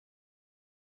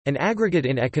An aggregate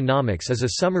in economics is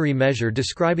a summary measure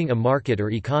describing a market or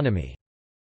economy.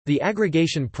 The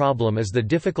aggregation problem is the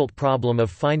difficult problem of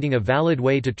finding a valid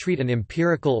way to treat an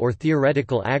empirical or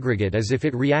theoretical aggregate as if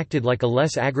it reacted like a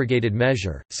less aggregated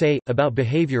measure, say, about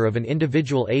behavior of an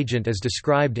individual agent as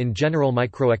described in general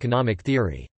microeconomic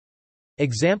theory.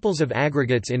 Examples of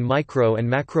aggregates in micro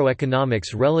and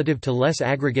macroeconomics relative to less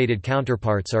aggregated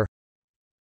counterparts are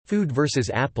food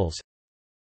versus apples,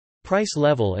 price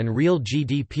level and real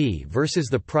GDP versus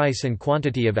the price and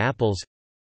quantity of apples,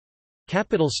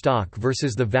 capital stock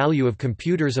versus the value of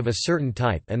computers of a certain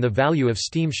type and the value of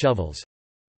steam shovels,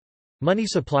 money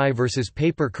supply versus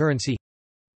paper currency,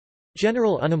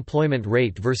 general unemployment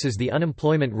rate versus the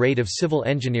unemployment rate of civil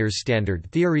engineers. Standard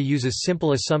theory uses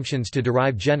simple assumptions to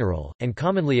derive general, and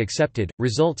commonly accepted,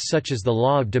 results such as the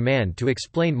law of demand to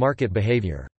explain market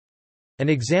behavior. An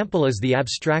example is the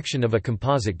abstraction of a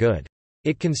composite good.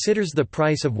 It considers the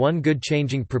price of one good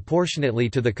changing proportionately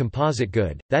to the composite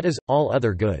good, that is, all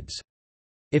other goods.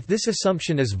 If this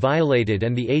assumption is violated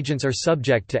and the agents are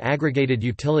subject to aggregated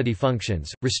utility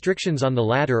functions, restrictions on the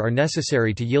latter are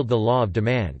necessary to yield the law of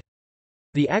demand.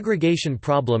 The aggregation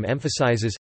problem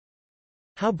emphasizes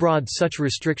how broad such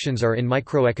restrictions are in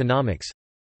microeconomics.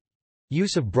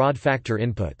 Use of broad factor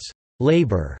inputs,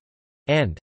 labor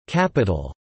and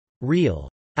capital, real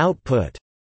output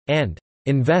and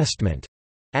investment,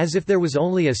 as if there was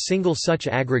only a single such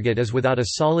aggregate as without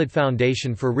a solid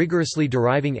foundation for rigorously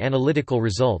deriving analytical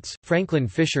results. Franklin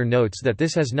Fisher notes that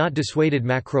this has not dissuaded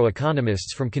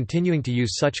macroeconomists from continuing to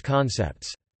use such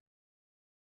concepts.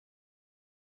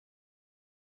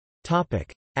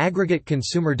 Topic: Aggregate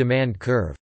consumer demand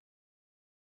curve.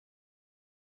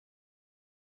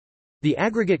 The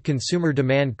aggregate consumer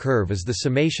demand curve is the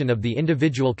summation of the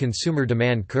individual consumer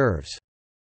demand curves.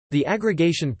 The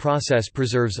aggregation process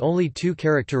preserves only two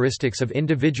characteristics of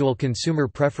individual consumer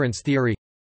preference theory: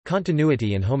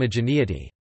 continuity and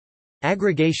homogeneity.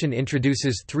 Aggregation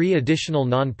introduces three additional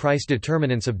non-price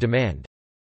determinants of demand: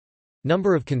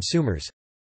 number of consumers,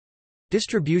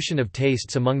 distribution of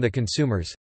tastes among the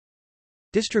consumers,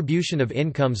 distribution of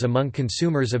incomes among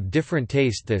consumers of different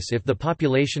taste. This if the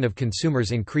population of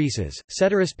consumers increases,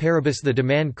 ceteris paribus the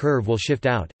demand curve will shift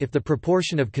out; if the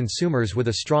proportion of consumers with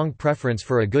a strong preference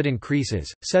for a good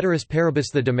increases, ceteris paribus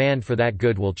the demand for that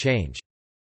good will change.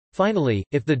 Finally,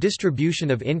 if the distribution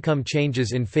of income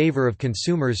changes in favor of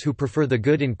consumers who prefer the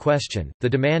good in question, the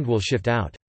demand will shift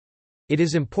out. It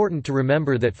is important to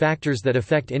remember that factors that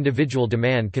affect individual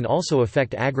demand can also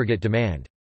affect aggregate demand.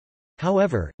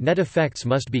 However, net effects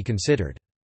must be considered.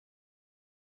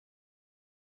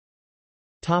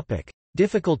 Topic: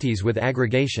 Difficulties with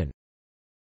aggregation.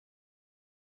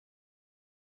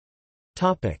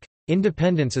 Topic: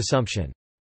 Independence assumption.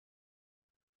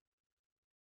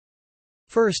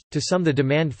 First, to sum the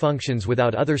demand functions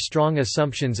without other strong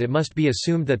assumptions, it must be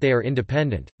assumed that they are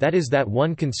independent, that is, that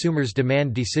one consumer's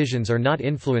demand decisions are not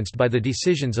influenced by the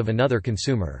decisions of another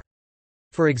consumer.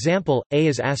 For example, A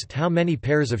is asked how many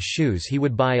pairs of shoes he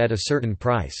would buy at a certain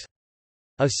price.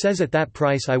 A says at that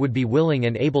price I would be willing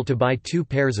and able to buy 2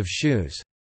 pairs of shoes.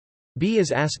 B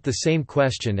is asked the same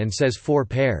question and says 4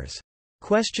 pairs.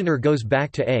 Questioner goes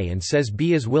back to A and says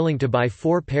B is willing to buy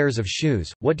 4 pairs of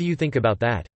shoes. What do you think about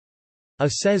that? A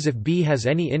says if B has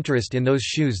any interest in those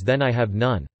shoes then I have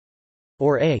none.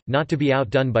 Or A, not to be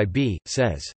outdone by B,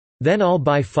 says, then I'll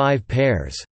buy 5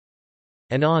 pairs.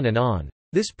 And on and on.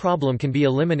 This problem can be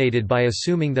eliminated by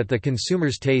assuming that the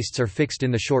consumer's tastes are fixed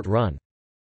in the short run.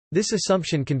 This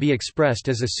assumption can be expressed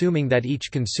as assuming that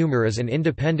each consumer is an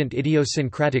independent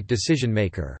idiosyncratic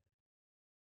decision-maker.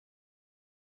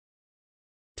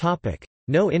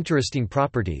 No interesting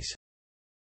properties.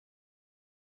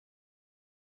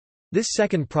 This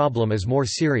second problem is more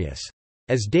serious.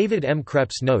 As David M.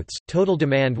 Krebs notes, total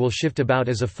demand will shift about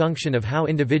as a function of how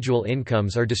individual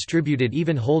incomes are distributed,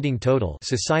 even holding total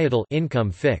societal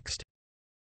income fixed.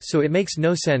 So it makes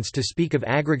no sense to speak of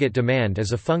aggregate demand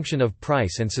as a function of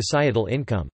price and societal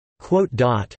income.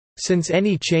 Since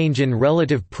any change in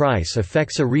relative price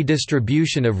affects a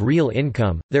redistribution of real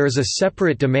income, there is a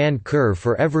separate demand curve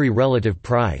for every relative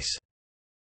price.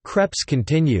 Krebs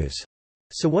continues.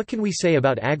 So what can we say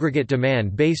about aggregate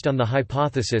demand based on the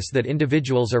hypothesis that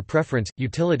individuals are preference,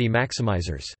 utility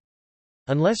maximizers?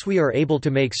 Unless we are able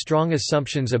to make strong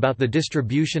assumptions about the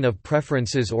distribution of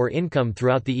preferences or income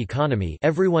throughout the economy,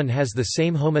 everyone has the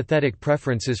same homothetic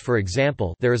preferences for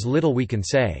example, there is little we can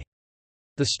say.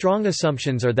 The strong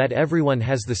assumptions are that everyone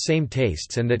has the same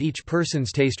tastes and that each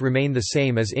person's taste remain the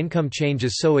same as income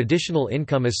changes, so additional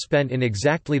income is spent in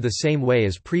exactly the same way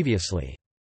as previously.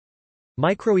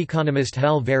 Microeconomist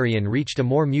Hal Varian reached a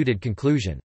more muted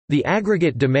conclusion. The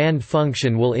aggregate demand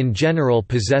function will in general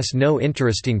possess no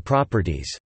interesting properties.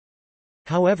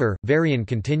 However, Varian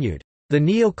continued, the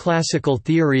neoclassical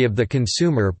theory of the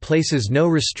consumer places no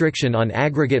restriction on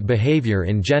aggregate behavior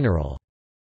in general.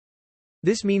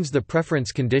 This means the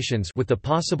preference conditions, with the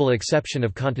possible exception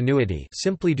of continuity,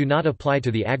 simply do not apply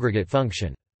to the aggregate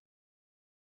function.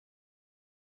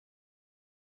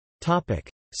 Topic.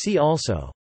 See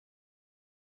also.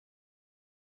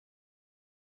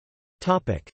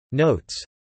 Topic. Notes.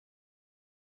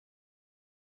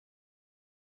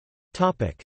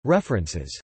 Topic.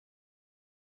 References.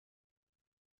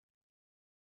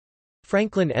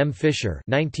 Franklin M. Fisher,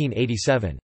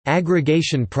 1987.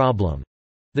 Aggregation Problem.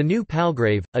 The New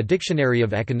Palgrave, A Dictionary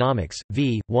of Economics,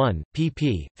 v. 1,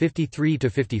 pp.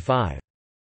 53–55.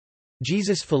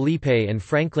 Jesus Felipe and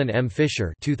Franklin M.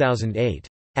 Fisher, 2008.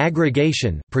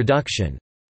 Aggregation, Production.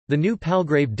 The New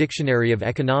Palgrave Dictionary of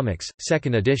Economics,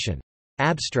 2nd edition.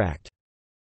 Abstract.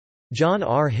 John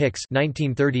R. Hicks,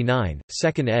 1939,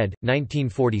 2nd ed.,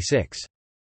 1946.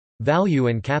 Value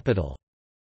and Capital.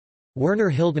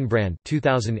 Werner Hildenbrand,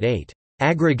 2008.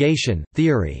 Aggregation,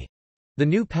 Theory. The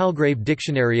New Palgrave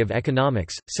Dictionary of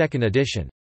Economics, 2nd edition.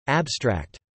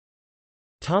 Abstract.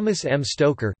 Thomas M.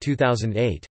 Stoker,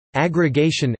 2008.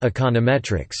 Aggregation,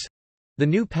 Econometrics. The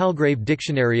New Palgrave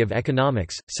Dictionary of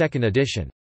Economics, 2nd edition.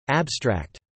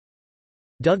 Abstract.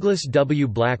 Douglas W.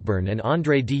 Blackburn and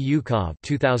Andrei D. Yukov,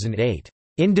 2008.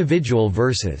 Individual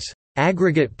versus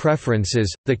aggregate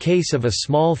preferences, the case of a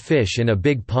small fish in a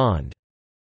big pond.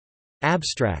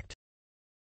 Abstract.